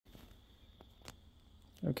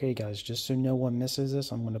Okay guys, just so no one misses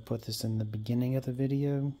this, I'm going to put this in the beginning of the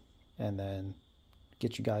video and then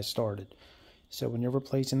get you guys started. So when you're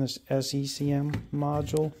replacing this SCCM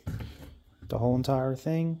module, the whole entire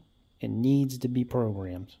thing, it needs to be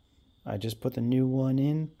programmed. I just put the new one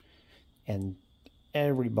in and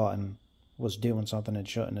every button was doing something it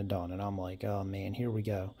shouldn't have done, and I'm like, oh man, here we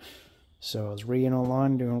go. So I was reading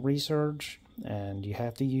online, doing research, and you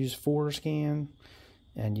have to use ForeScan,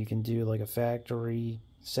 and you can do like a factory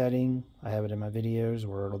setting. I have it in my videos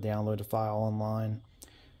where it'll download a file online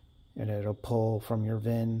and it'll pull from your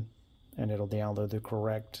VIN and it'll download the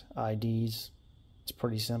correct IDs. It's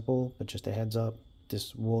pretty simple, but just a heads up,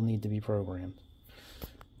 this will need to be programmed.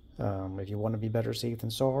 If you want to be better safe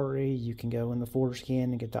than sorry, you can go in the ForeScan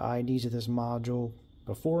and get the IDs of this module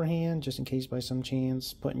beforehand, just in case by some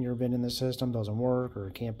chance putting your VIN in the system doesn't work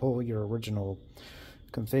or can't pull your original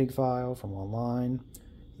config file from online.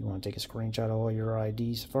 You want to take a screenshot of all your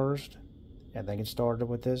IDs first and then get started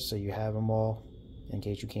with this so you have them all in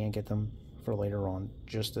case you can't get them for later on.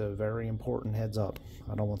 Just a very important heads up.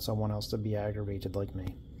 I don't want someone else to be aggravated like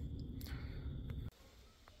me.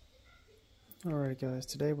 Alright guys,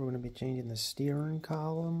 today we're going to be changing the steering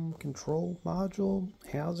column control module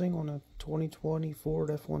housing on a 2020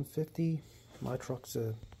 Ford F-150. My truck's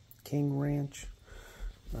a King Ranch.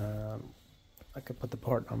 I could put the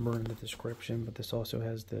part number in the description, but this also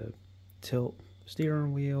has the tilt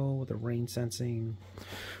steering wheel with the rain sensing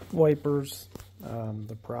wipers.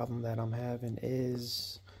 The problem that I'm having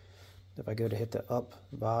is if I go to hit the up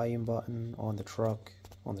volume button on the truck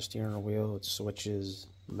on the steering wheel, it switches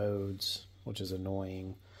modes, which is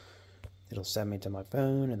annoying. It'll send me to my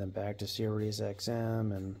phone and then back to Sirius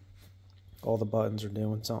XM, and all the buttons are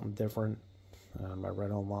doing something different. I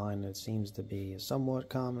read online it seems to be a somewhat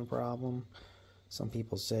common problem. Some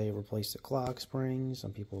people say replace the clock spring,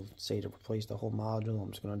 some people say to replace the whole module.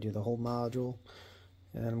 I'm just going to do the whole module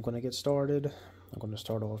and I'm going to get started. I'm going to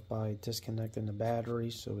start off by disconnecting the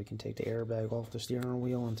battery so we can take the airbag off the steering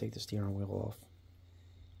wheel and take the steering wheel off.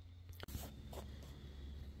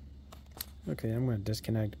 Okay, I'm going to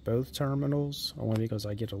disconnect both terminals only because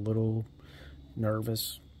I get a little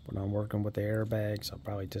nervous when I'm working with the airbags. I'll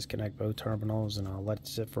probably disconnect both terminals and I'll let it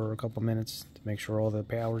sit for a couple minutes to make sure all the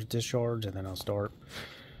power's discharged, and then I'll start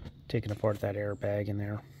taking apart that airbag in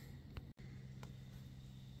there.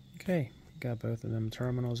 Okay, got both of them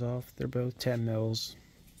terminals off. They're both 10 mils.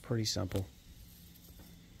 Pretty simple.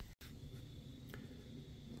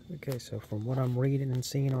 Okay, so from what I'm reading and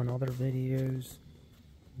seeing on other videos,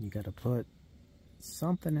 you got to put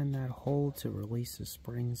something in that hole to release the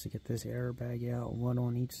springs to get this airbag out, one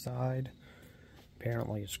on each side.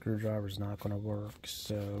 Apparently a screwdriver is not going to work,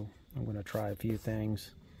 so I'm going to try a few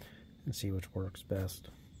things and see which works best.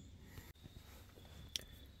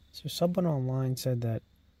 So someone online said that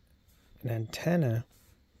an antenna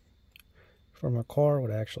from a car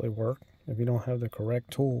would actually work if you don't have the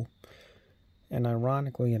correct tool, and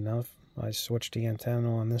ironically enough, I switched the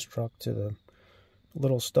antenna on this truck to the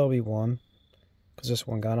little stubby one because this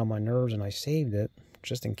one got on my nerves and I saved it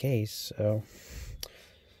just in case. So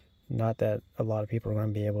not that a lot of people are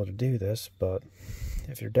going to be able to do this, but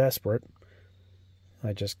if you're desperate,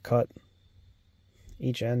 I just cut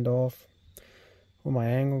each end off with my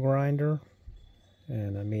angle grinder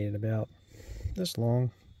and I made it about this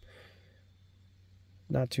long,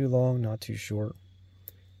 not too long, not too short,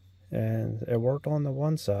 and it worked on the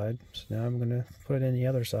one side. So now I'm going to put it in the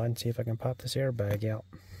other side and see if I can pop this airbag out.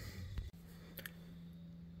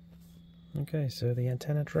 Okay, so the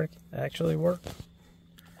antenna trick actually worked.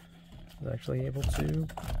 I was actually able to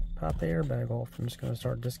pop the airbag off. I'm just going to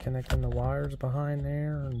start disconnecting the wires behind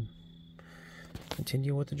there and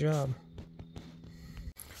continue with the job.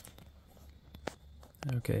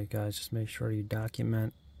 Okay guys, just make sure you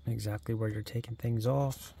document exactly where you're taking things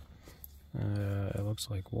off. It looks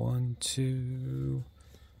like 1, 2,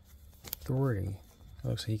 3. It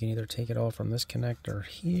looks like you can either take it off from this connector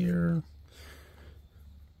here,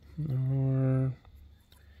 or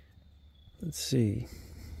let's see,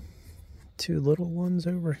 2 little ones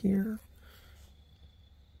over here.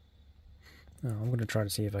 I'm going to try to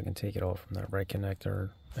see if I can take it off from that right connector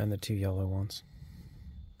and the 2 yellow ones.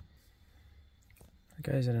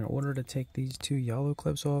 Guys, and in order to take these 2 yellow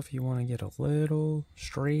clips off, you want to get a little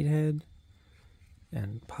straight head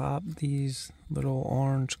and pop these little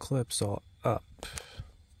orange clips all up.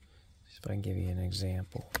 See if I can give you an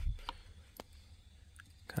example.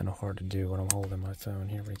 Kind of hard to do when I'm holding my phone.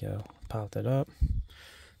 Here we go. Pop that up.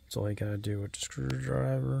 That's all you gotta do with the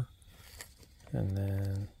screwdriver. And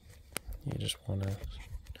then you just want to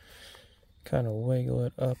kind of wiggle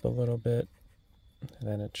it up a little bit and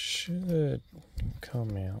then it should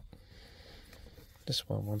come out. This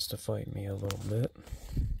one wants to fight me a little bit.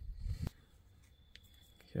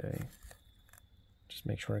 Okay, just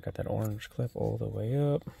make sure I got that orange clip all the way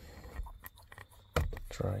up.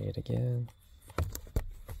 Try it again.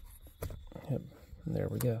 Yep, there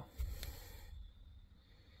we go.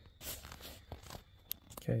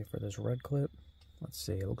 Okay, for this red clip, let's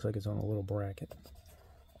see, it looks like it's on a little bracket.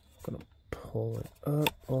 I'm gonna pull it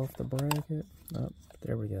up off the bracket. Up,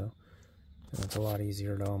 there we go. And it's a lot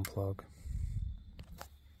easier to unplug.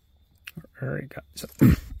 Alright guys,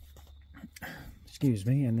 excuse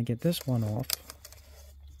me, and to get this one off,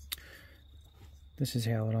 this is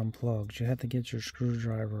how it unplugs. You have to get your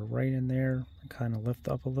screwdriver right in there and kind of lift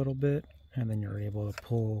up a little bit, and then you're able to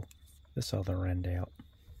pull this other end out.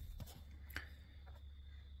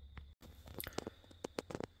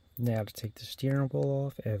 Now to take the steering wheel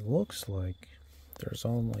off, it looks like there's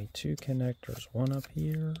only two connectors, one up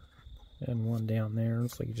here and one down there.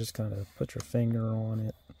 So you just kind of put your finger on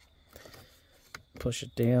it, push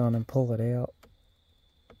it down and pull it out.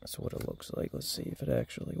 That's what it looks like. Let's see if it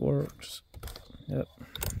actually works. Yep.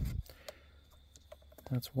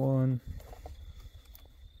 That's one.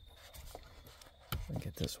 And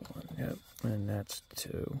get this one. Yep. And that's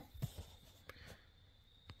two.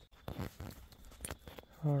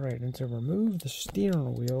 Alright, and to remove the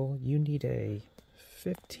steering wheel, you need a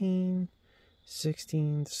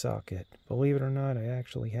 15/16 socket. Believe it or not, I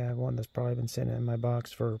actually have one that's probably been sitting in my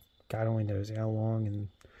box for God only knows how long, and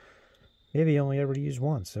maybe only ever used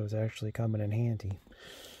once, so it's actually coming in handy.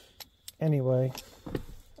 Anyway,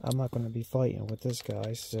 I'm not going to be fighting with this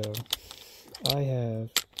guy, so I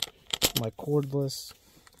have my cordless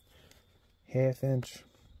 1/2"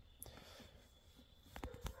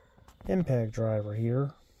 impact driver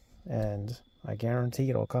here, and I guarantee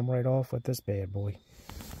it'll come right off with this bad boy.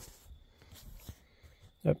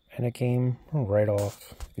 Yep, and it came right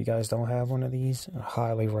off. If you guys don't have one of these, I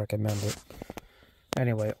highly recommend it.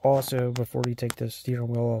 Anyway, also before you take the steering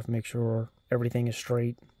wheel off, make sure everything is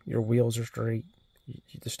straight, your wheels are straight,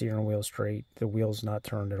 the steering wheel is straight, the wheel's not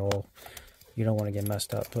turned at all. You don't want to get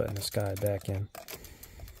messed up putting this guy back in.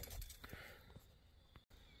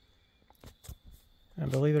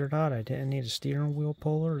 And believe it or not, I didn't need a steering wheel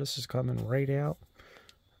puller. This is coming right out.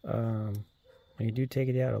 When you do take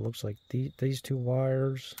it out, it looks like these two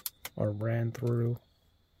wires are ran through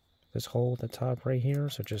this hole at the top right here,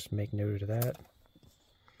 so just make note of that.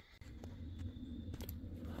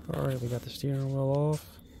 Alright, we got the steering wheel off.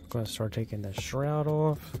 I'm going to start taking the shroud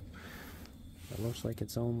off. It looks like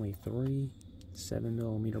it's only 3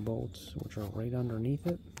 7mm bolts, which are right underneath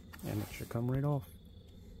it, and it should come right off.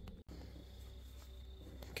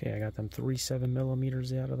 Okay, I got them 3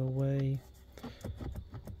 7mm out of the way.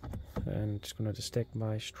 And I'm just going to stick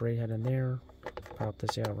my straight head in there, pop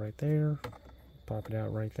this out right there, pop it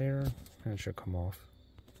out right there, and it should come off.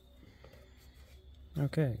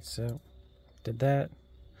 Okay, so did that.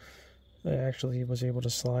 I actually was able to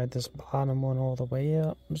slide this bottom one all the way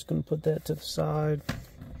out. I'm just going to put that to the side.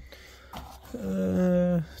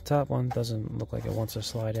 Top one doesn't look like it wants to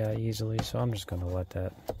slide out easily, so I'm just going to let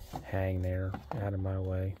that hang there out of my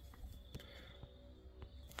way.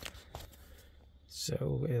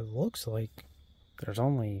 So it looks like there's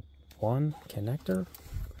only one connector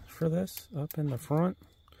for this up in the front.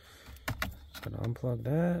 Just going to unplug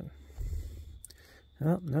that.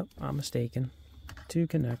 Oh, nope, I'm mistaken. 2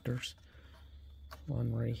 connectors.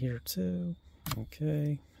 One right here too.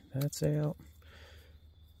 Okay, that's out.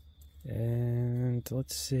 And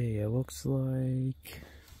let's see, it looks like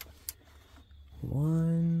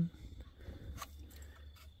 1,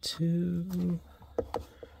 2,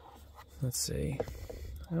 let's see,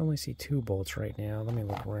 I only see 2 bolts right now. Let me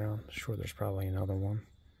look around. Sure, there's probably another one.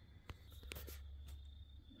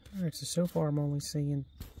 Alright, so far I'm only seeing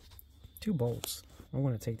 2 bolts. I'm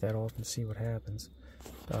going to take that off and see what happens.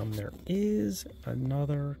 There is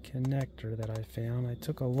another connector that I found. I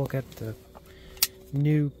took a look at the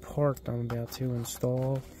new part I'm about to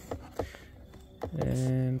install,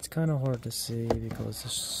 and it's kind of hard to see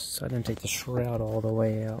because I didn't take the shroud all the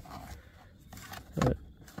way out, but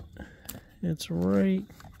it's right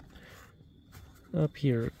up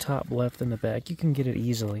here, top left in the back. You can get it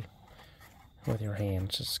easily with your hand.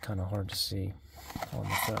 It's just kind of hard to see on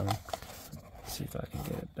the phone. Let's see if I can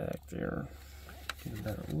get it back there, get a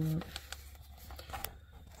better look.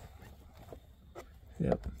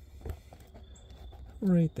 Yep,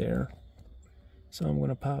 right there. So I'm going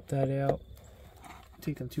to pop that out,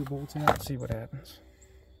 take them 2 bolts out, and see what happens.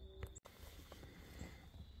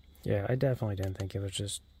 Yeah, I definitely didn't think it was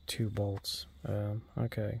just 2 bolts.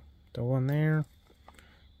 Okay, the one there,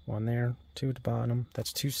 One there, two at the bottom.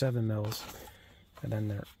 That's 2 7mm. And then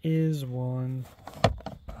there is one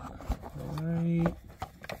right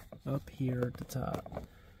up here at the top.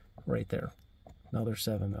 Right there. Another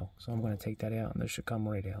 7mm. So I'm going to take that out and this should come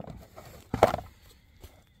right out.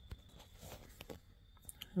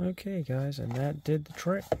 Okay guys, and that did the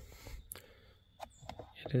trick.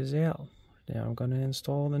 It is out. Now I'm going to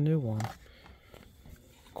install the new one.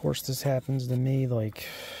 Of course this happens to me like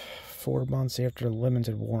 4 months after the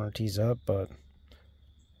limited warranty's up, but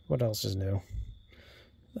what else is new?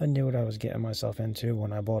 I knew what I was getting myself into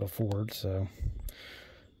when I bought a Ford, so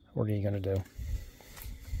what are you going to do?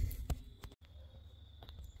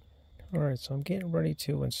 Alright, so I'm getting ready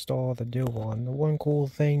to install the new one. The one cool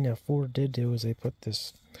thing that Ford did do is they put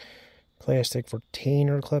this plastic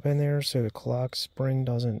retainer clip in there so the clock spring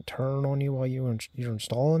doesn't turn on you while you're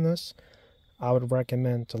installing this. I would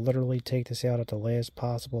recommend to literally take this out at the last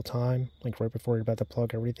possible time, like right before you're about to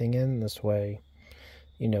plug everything in. This way,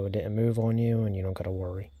 you know it didn't move on you and you don't gotta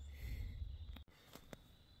worry.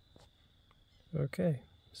 Okay,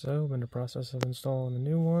 so I'm in the process of installing the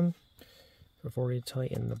new one. Before you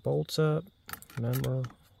tighten the bolts up, remember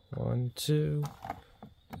 1, 2,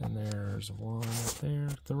 and there's 1 up there,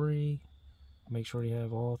 3. Make sure you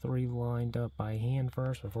have all 3 lined up by hand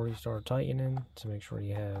first before you start tightening to make sure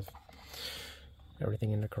you have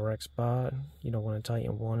everything in the correct spot. You don't want to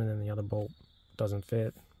tighten one and then the other bolt doesn't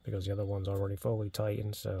fit because the other one's already fully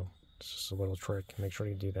tightened, so it's just a little trick. Make sure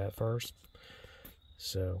you do that first.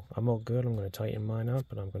 So I'm all good. I'm going to tighten mine up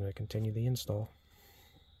and I'm going to continue the install.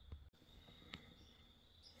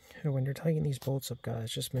 When you're tightening these bolts up,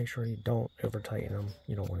 guys, just make sure you don't over tighten them.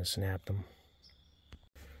 You don't want to snap them.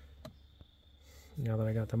 Now that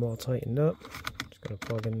I got them all tightened up, just going to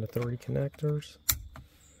plug in the 3 connectors.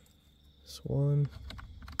 This one.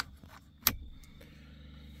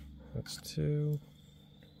 That's 2.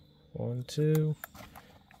 1, 2.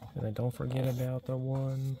 And then don't forget about the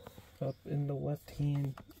one up in the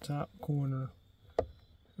left-hand top corner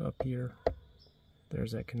up here.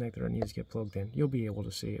 There's that connector that needs to get plugged in. You'll be able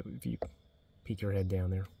to see it if you peek your head down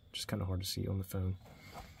there. Just kind of hard to see on the phone.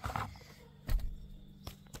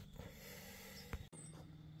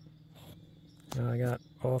 Now I got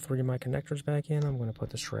all 3 of my connectors back in. I'm going to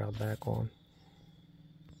put the shroud back on.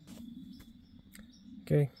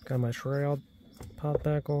 Okay, got my shroud popped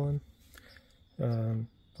back on. When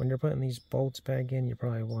you're putting these bolts back in, you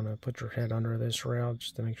probably want to put your head under this shroud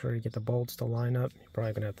just to make sure you get the bolts to line up. You're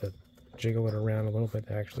probably going to have to jiggle it around a little bit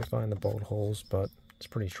to actually find the bolt holes, but it's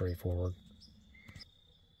pretty straightforward.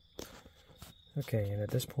 Okay, and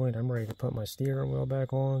at this point I'm ready to put my steering wheel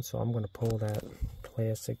back on, so I'm going to pull that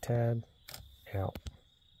plastic tab out.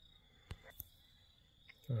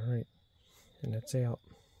 Alright, and that's out.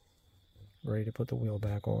 Ready to put the wheel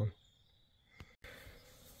back on.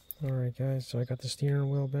 Alright guys, so I got the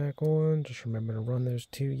steering wheel back on. Just remember to run those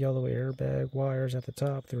 2 yellow airbag wires at the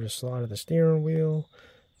top through the slot of the steering wheel.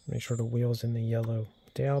 Make sure the wheel's in the yellow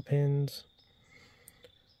dowel pins.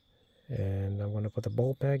 And I'm going to put the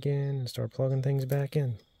bolt back in and start plugging things back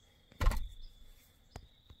in.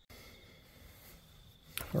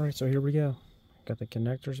 Alright, so here we go. Got the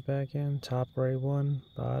connectors back in. Top gray one,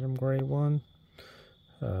 bottom gray one.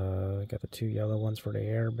 Got the 2 yellow ones for the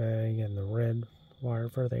airbag and the red wire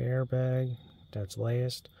for the airbag. That's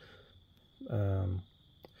last.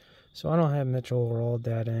 So I don't have Mitchell overall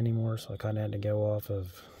data anymore, so I kind of had to go off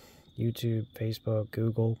of YouTube, Facebook,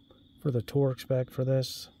 Google for the torque spec for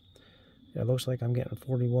this. It looks like I'm getting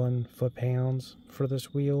 41 foot-pounds for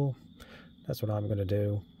this wheel. That's what I'm going to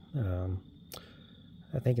do.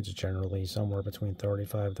 I think it's generally somewhere between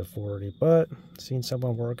 35 to 40, but I've seen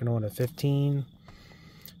someone working on a 15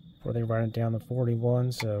 where they run it down to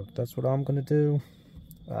 41, so that's what I'm going to do.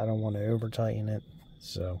 I don't want to over-tighten it,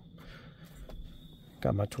 so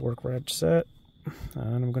got my torque wrench set,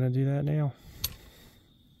 and I'm going to do that now.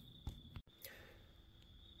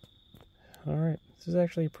 Alright, this is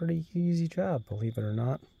actually a pretty easy job, believe it or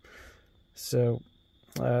not. So,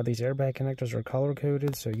 these airbag connectors are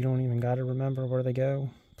color-coded, so you don't even got to remember where they go.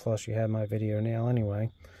 Plus, you have my video now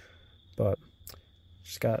anyway. But,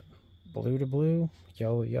 just got blue to blue,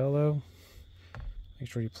 yellow to yellow. Make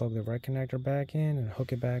sure you plug the red connector back in and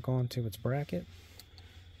hook it back onto its bracket.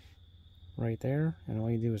 Right there. And all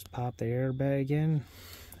you do is pop the airbag in,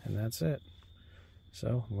 and that's it.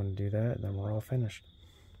 So, I'm going to do that, and then we're all finished.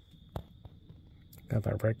 Got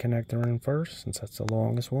my red connector in first, since that's the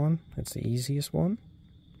longest one. It's the easiest one.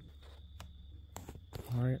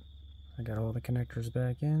 Alright, I got all the connectors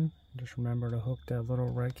back in. Just remember to hook that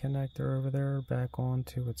little red connector over there back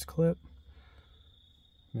onto its clip.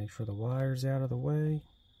 Make sure the wire's out of the way.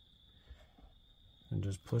 and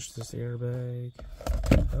just push this airbag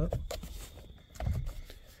up,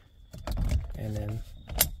 and then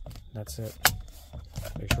that's it.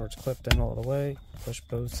 Make sure it's clipped in all the way. Push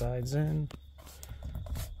both sides in.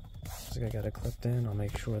 So I got it clipped in. I'll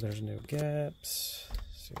make sure there's no gaps.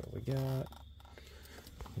 See what we got.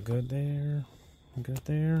 Good there. Good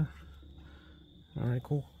there. Alright,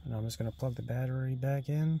 cool. And I'm just going to plug the battery back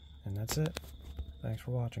in, and that's it. Thanks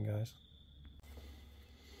for watching, guys.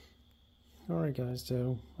 Alright guys,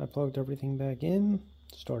 so I plugged everything back in,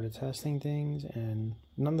 started testing things, and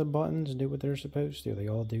none of the buttons do what they're supposed to. They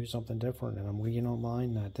all do something different, and I'm reading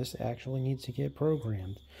online that this actually needs to get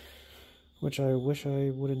programmed. Which I wish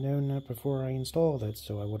I would have known that before I installed it,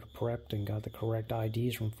 so I would have prepped and got the correct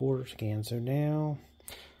IDs from ForScan. So now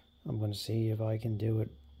I'm going to see if I can do it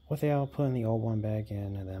without putting the old one back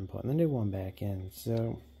in and then putting the new one back in.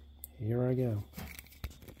 So here I go.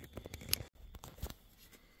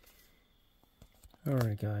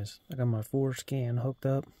 Alright guys, I got my ForScan hooked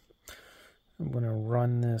up. I'm going to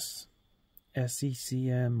run this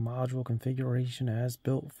SCCM module configuration as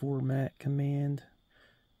built format command,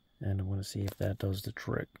 and I'm going to see if that does the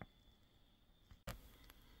trick.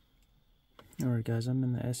 Alright guys, I'm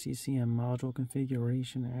in the SCCM module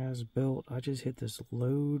configuration as built. I just hit this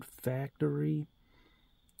load factory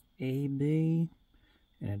AB,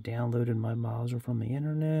 and it downloaded my module from the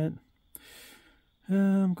internet.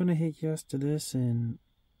 I'm going to hit yes to this and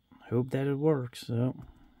hope that it works. So,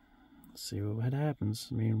 let's see what happens.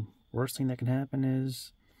 I mean, worst thing that can happen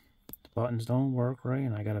is the buttons don't work right,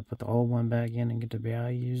 and I got to put the old one back in and get the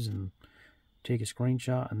values and take a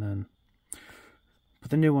screenshot and then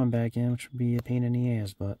put the new one back in, which would be a pain in the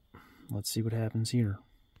ass, but let's see what happens here.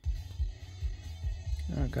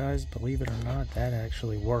 Alright guys, believe it or not, that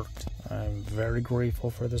actually worked. I'm very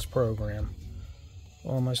grateful for this program.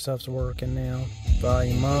 All my stuff's working now.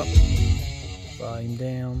 Volume up, volume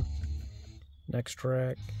down, next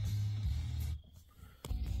track,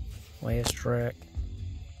 last track.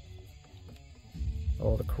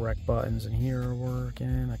 All the correct buttons in here are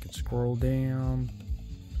working. I can scroll down.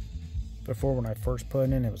 Before, when I first put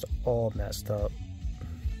it in, it was all messed up.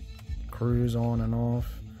 Cruise on and off.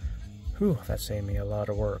 Whew, that saved me a lot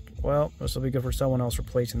of work. Well, this will be good for someone else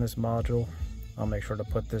replacing this module. I'll make sure to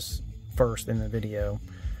put this first in the video,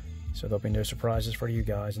 so there'll be no surprises for you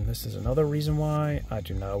guys. And this is another reason why I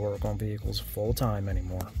do not work on vehicles full time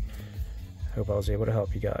anymore. Hope I was able to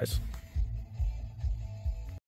help you guys.